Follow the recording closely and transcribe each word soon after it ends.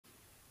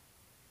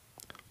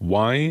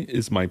Why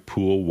is my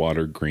pool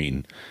water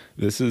green?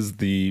 This is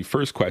the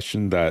first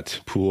question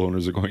that pool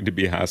owners are going to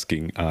be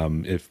asking.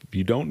 If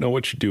you don't know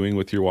what you're doing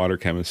with your water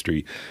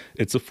chemistry,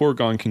 it's a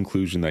foregone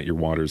conclusion that your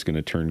water is going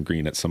to turn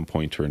green at some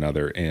point or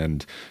another,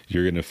 and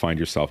you're going to find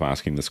yourself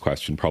asking this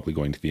question, probably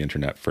going to the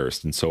internet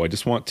first. And so I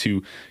just want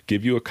to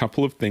give you a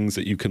couple of things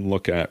that you can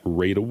look at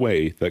right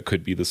away that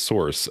could be the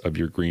source of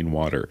your green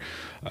water.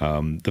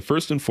 The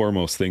first and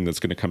foremost thing that's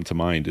going to come to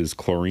mind is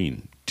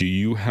chlorine. Do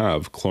you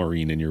have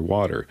chlorine in your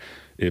water?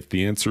 If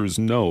the answer is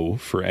no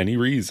for any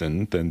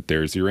reason, then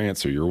there's your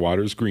answer. Your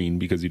water's green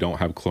because you don't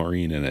have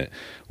chlorine in it.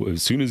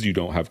 As soon as you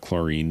don't have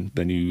chlorine,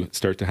 then you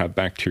start to have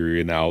bacteria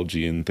and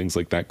algae and things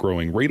like that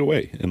growing right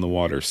away in the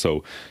water.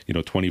 So,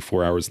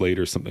 24 hours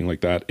later, something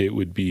like that, it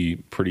would be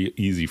pretty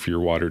easy for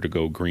your water to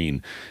go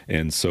green.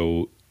 And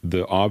so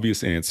the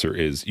obvious answer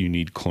is you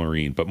need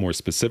chlorine, but more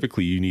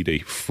specifically, you need a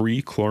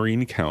free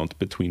chlorine count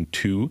between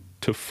 2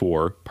 to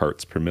 4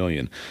 parts per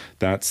million.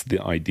 That's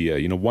the idea.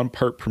 1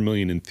 part per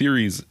million in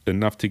theory is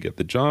enough to get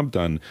the job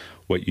done.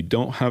 What you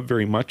don't have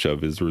very much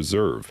of is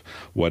reserve.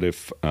 What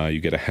if you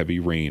get a heavy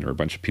rain or a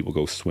bunch of people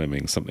go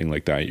swimming, something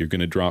like that? You're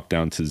going to drop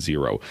down to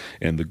 0.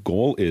 And the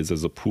goal is,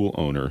 as a pool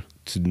owner,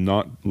 to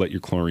not let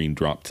your chlorine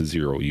drop to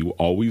 0. You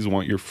always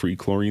want your free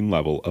chlorine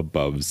level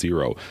above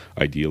 0,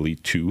 ideally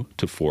 2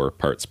 to 4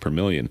 parts per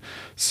million.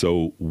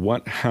 So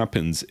what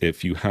happens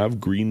if you have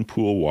green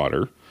pool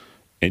water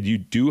and you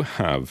do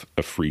have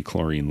a free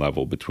chlorine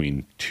level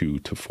between 2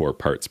 to 4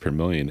 parts per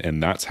million,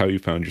 and that's how you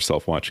found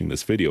yourself watching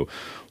this video?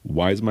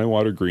 Why is my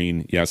water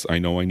green? Yes, I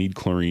know I need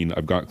chlorine.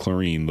 I've got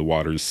chlorine. The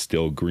water's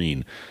still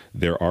green.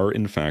 There are,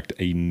 in fact,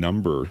 a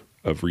number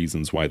of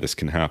reasons why this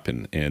can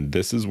happen. And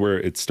this is where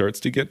it starts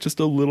to get just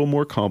a little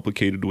more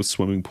complicated with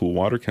swimming pool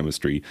water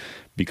chemistry,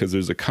 because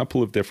there's a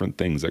couple of different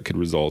things that could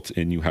result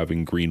in you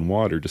having green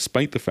water,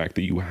 despite the fact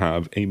that you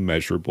have a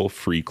measurable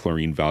free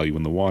chlorine value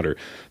in the water.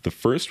 The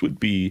first would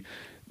be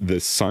the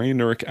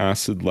cyanuric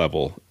acid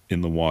level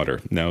in the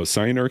water. Now,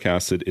 cyanuric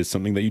acid is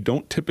something that you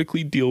don't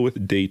typically deal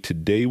with day to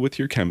day with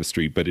your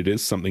chemistry, but it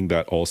is something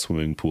that all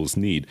swimming pools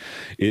need.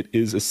 It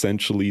is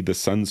essentially the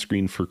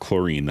sunscreen for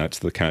chlorine. That's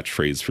the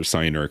catchphrase for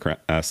cyanuric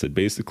acid.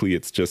 Basically,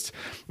 it's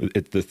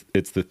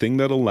the thing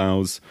that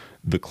allows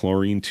the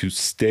chlorine to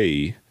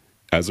stay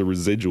as a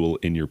residual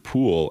in your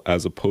pool,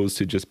 as opposed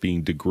to just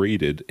being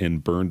degraded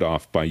and burned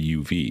off by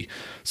UV.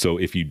 So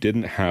if you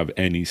didn't have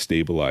any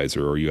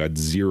stabilizer, or you had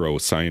 0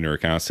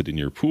 cyanuric acid in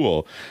your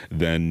pool,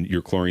 then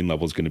your chlorine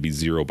level is going to be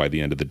 0 by the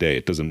end of the day.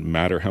 It doesn't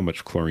matter how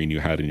much chlorine you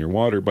had in your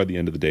water. By the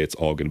end of the day, it's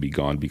all going to be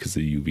gone because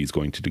the UV is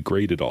going to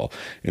degrade it all.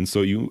 And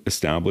so you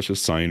establish a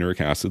cyanuric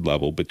acid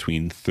level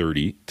between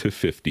 30 to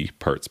 50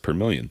 parts per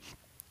million.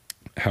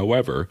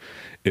 However,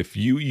 if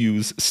you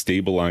use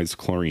stabilized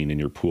chlorine in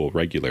your pool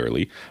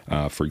regularly,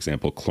 for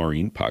example,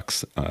 chlorine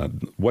pucks,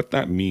 what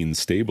that means,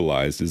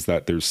 stabilized, is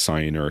that there's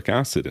cyanuric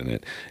acid in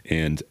it.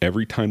 And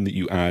every time that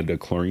you add a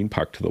chlorine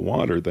puck to the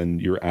water, then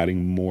you're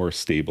adding more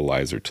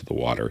stabilizer to the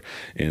water.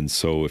 And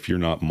so if you're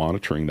not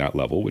monitoring that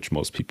level, which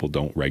most people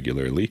don't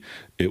regularly,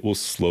 it will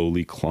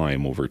slowly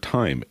climb over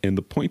time. And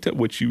the point at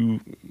which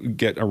you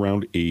get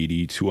around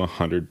 80 to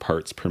 100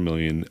 parts per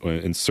million,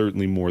 and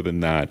certainly more than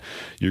that,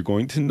 you're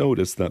going to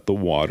notice that the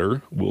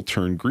water will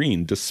turn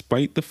green,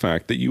 despite the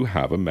fact that you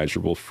have a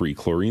measurable free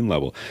chlorine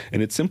level.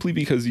 And it's simply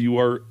because you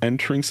are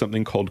entering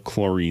something called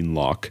Chlorine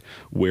Lock,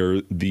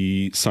 where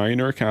the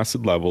cyanuric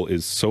acid level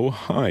is so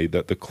high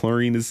that the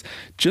chlorine is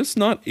just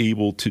not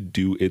able to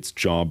do its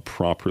job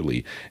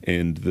properly.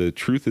 And the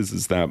truth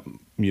is that,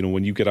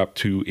 when you get up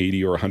to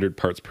 80 or 100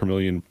 parts per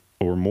million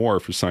or more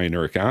for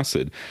cyanuric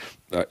acid,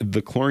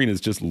 the chlorine is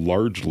just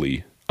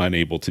largely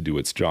unable to do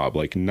its job,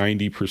 like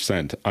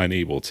 90%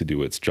 unable to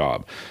do its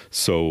job.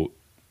 So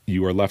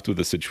you are left with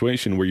a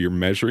situation where you're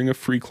measuring a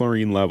free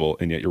chlorine level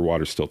and yet your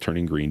water's still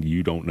turning green.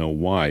 You don't know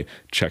why.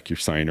 Check your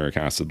cyanuric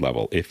acid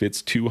level. If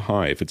it's too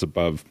high, if it's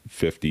above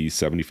 50,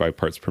 75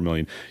 parts per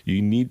million,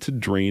 you need to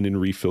drain and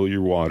refill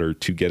your water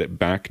to get it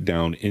back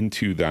down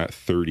into that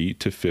 30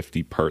 to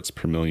 50 parts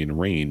per million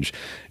range.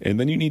 And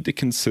then you need to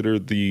consider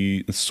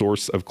the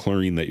source of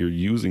chlorine that you're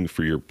using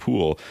for your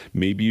pool.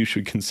 Maybe you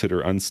should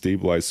consider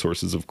unstabilized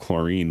sources of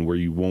chlorine where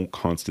you won't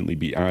constantly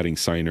be adding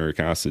cyanuric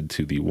acid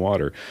to the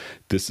water.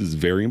 This is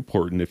very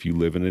important if you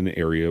live in an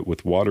area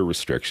with water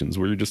restrictions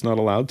where you're just not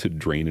allowed to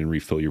drain and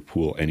refill your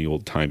pool any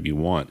old time you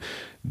want.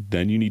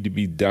 Then you need to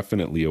be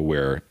definitely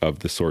aware of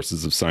the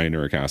sources of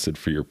cyanuric acid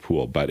for your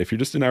pool. But if you're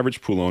just an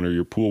average pool owner,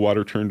 your pool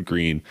water turned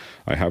green,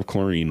 I have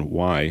chlorine,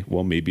 why?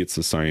 Well, maybe it's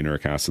the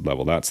cyanuric acid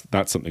level. That's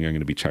something I'm going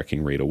to be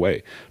checking right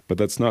away. But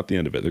that's not the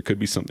end of it. There could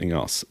be something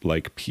else,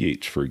 like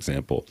pH, for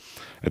example.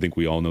 I think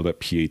we all know that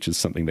pH is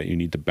something that you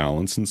need to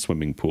balance in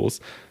swimming pools.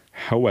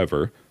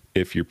 However,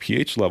 if your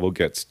pH level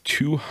gets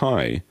too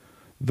high,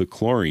 the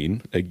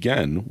chlorine,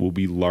 again, will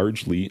be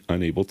largely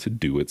unable to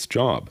do its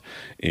job.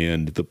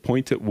 And the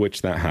point at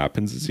which that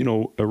happens is,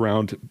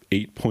 around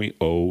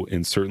 8.0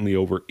 and certainly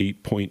over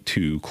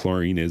 8.2,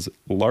 chlorine is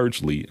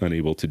largely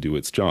unable to do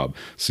its job.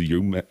 So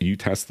you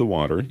test the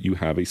water, you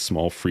have a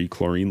small free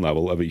chlorine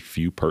level of a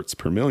few parts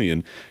per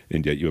million,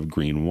 and yet you have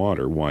green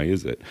water. Why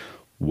is it?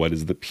 What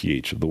is the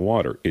pH of the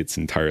water? It's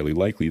entirely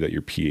likely that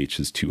your pH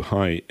is too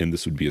high, and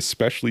this would be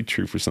especially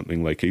true for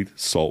something like a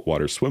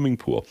saltwater swimming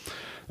pool.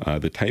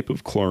 The type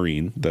of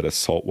chlorine that a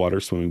saltwater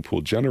swimming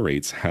pool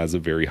generates has a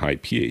very high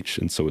pH,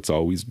 and so it's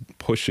always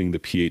pushing the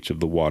pH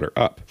of the water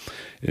up.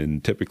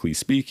 And typically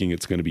speaking,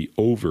 it's going to be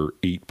over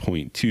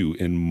 8.2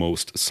 in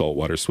most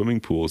saltwater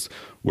swimming pools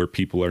where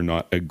people are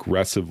not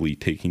aggressively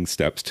taking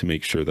steps to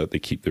make sure that they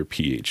keep their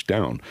pH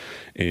down.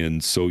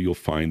 And so you'll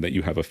find that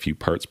you have a few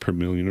parts per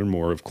million or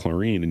more of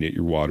chlorine, and yet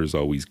your water is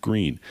always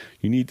green.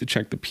 You need to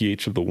check the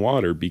pH of the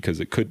water because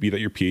it could be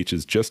that your pH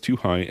is just too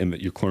high and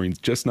that your chlorine's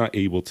just not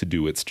able to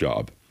do its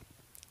job.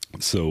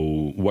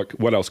 So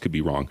what else could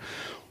be wrong?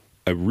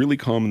 A really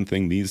common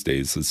thing these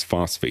days is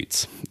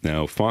phosphates.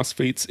 Now,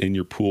 phosphates in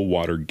your pool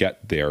water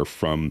get there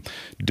from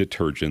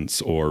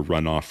detergents or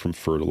runoff from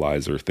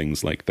fertilizer,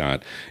 things like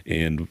that.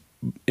 And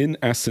in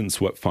essence,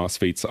 what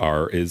phosphates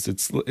are is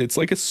it's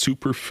like a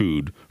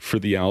superfood for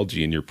the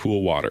algae in your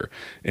pool water.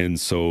 And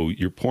so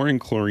you're pouring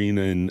chlorine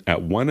in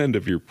at one end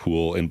of your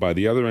pool, and by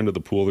the other end of the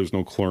pool, there's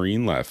no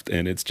chlorine left.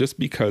 And it's just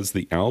because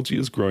the algae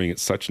is growing at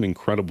such an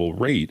incredible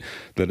rate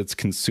that it's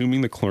consuming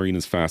the chlorine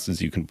as fast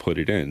as you can put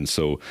it in.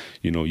 So,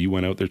 you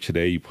went out there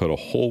today, you put a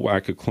whole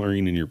whack of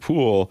chlorine in your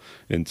pool,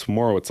 and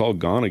tomorrow it's all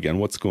gone again.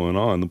 What's going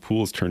on? The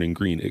pool is turning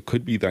green. It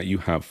could be that you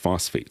have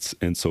phosphates.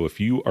 And so if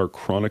you are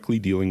chronically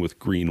dealing with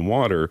green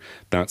water,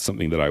 that's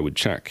something that I would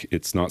check.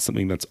 It's not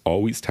something that's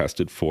always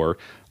tested for.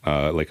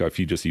 Like if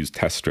you just use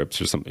test strips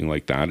or something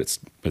like that,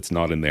 it's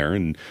not in there.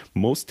 And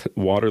most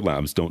water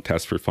labs don't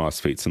test for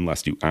phosphates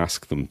unless you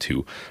ask them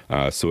to.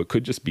 So it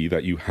could just be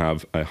that you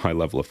have a high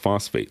level of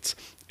phosphates.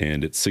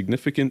 And it's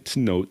significant to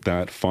note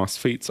that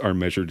phosphates are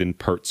measured in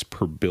parts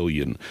per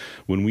billion.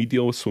 When we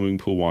deal with swimming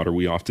pool water,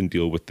 we often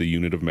deal with the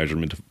unit of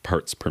measurement of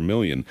parts per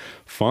million.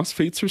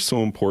 Phosphates are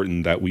so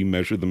important that we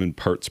measure them in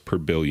parts per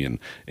billion.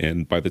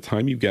 And by the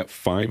time you get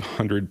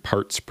 500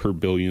 parts per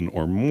billion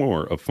or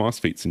more of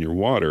phosphates in your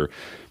water,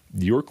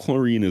 your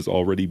chlorine is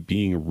already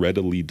being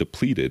readily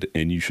depleted,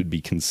 and you should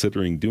be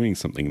considering doing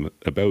something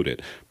about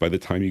it. By the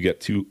time you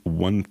get to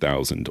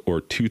 1,000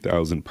 or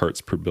 2,000 parts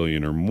per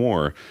billion or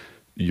more,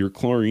 your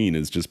chlorine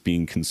is just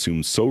being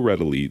consumed so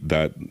readily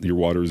that your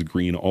water is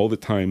green all the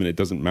time, and it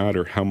doesn't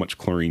matter how much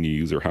chlorine you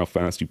use or how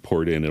fast you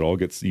pour it in. It all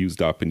gets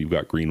used up, and you've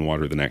got green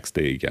water the next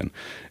day again.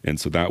 And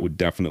so that would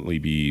definitely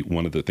be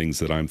one of the things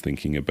that I'm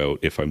thinking about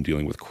if I'm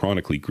dealing with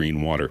chronically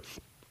green water.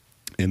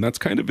 And that's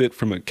kind of it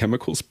from a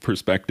chemicals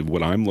perspective,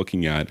 what I'm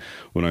looking at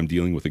when I'm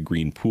dealing with a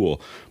green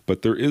pool.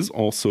 But there is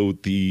also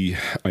the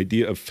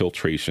idea of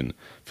filtration.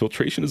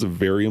 Filtration is a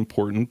very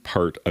important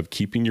part of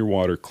keeping your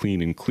water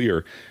clean and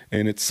clear.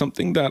 And it's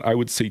something that I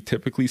would say,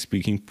 typically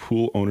speaking,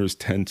 pool owners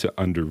tend to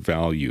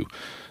undervalue.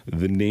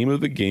 The name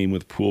of the game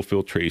with pool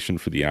filtration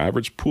for the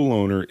average pool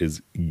owner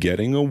is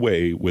getting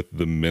away with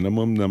the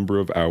minimum number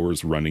of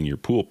hours running your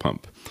pool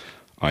pump.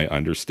 I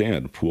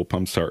understand pool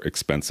pumps are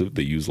expensive.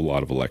 They use a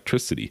lot of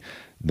electricity.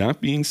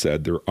 That being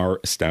said, there are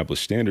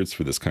established standards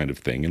for this kind of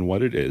thing. And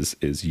what it is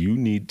you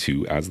need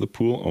to, as the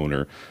pool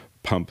owner,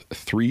 pump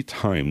 3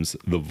 times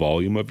the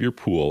volume of your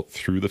pool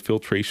through the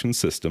filtration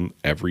system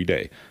every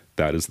day.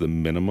 That is the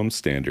minimum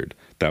standard.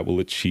 That will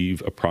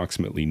achieve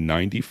approximately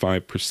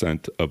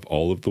 95% of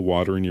all of the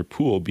water in your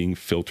pool being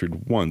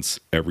filtered once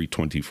every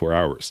 24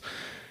 hours.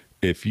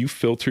 If you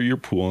filter your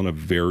pool on a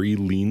very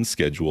lean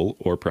schedule,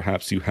 or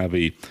perhaps you have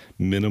a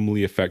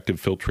minimally effective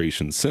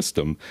filtration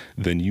system,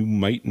 then you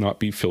might not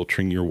be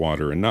filtering your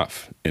water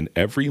enough. And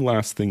every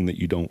last thing that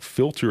you don't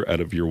filter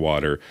out of your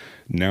water,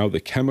 now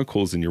the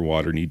chemicals in your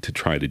water need to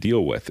try to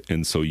deal with.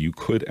 And so you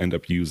could end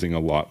up using a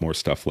lot more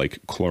stuff like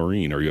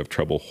chlorine, or you have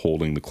trouble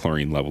holding the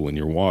chlorine level in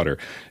your water.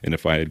 And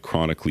if I had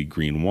chronically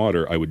green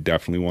water, I would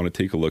definitely want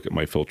to take a look at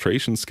my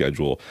filtration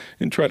schedule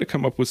and try to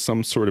come up with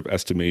some sort of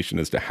estimation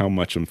as to how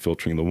much I'm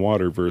filtering the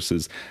water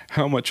versus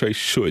how much I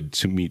should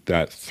to meet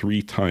that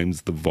 3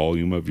 times the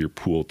volume of your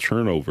pool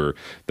turnover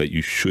that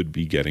you should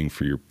be getting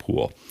for your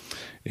pool.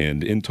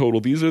 And in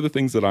total, these are the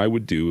things that I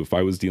would do if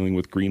I was dealing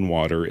with green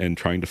water and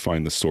trying to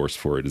find the source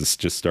for it. Is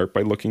just start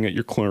by looking at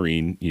your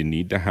chlorine. You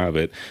need to have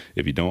it.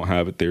 If you don't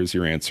have it, there's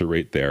your answer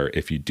right there.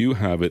 If you do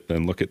have it,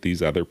 then look at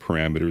these other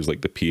parameters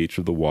like the pH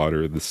of the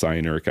water, the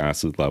cyanuric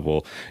acid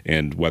level,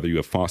 and whether you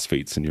have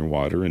phosphates in your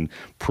water. And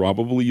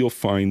probably you'll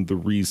find the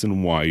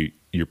reason why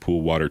your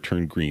pool water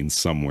turned green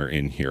somewhere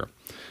in here.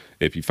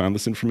 If you found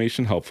this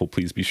information helpful,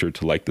 please be sure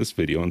to like this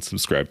video and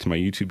subscribe to my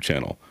YouTube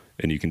channel.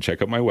 And you can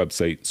check out my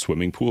website,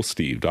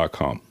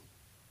 swimmingpoolsteve.com.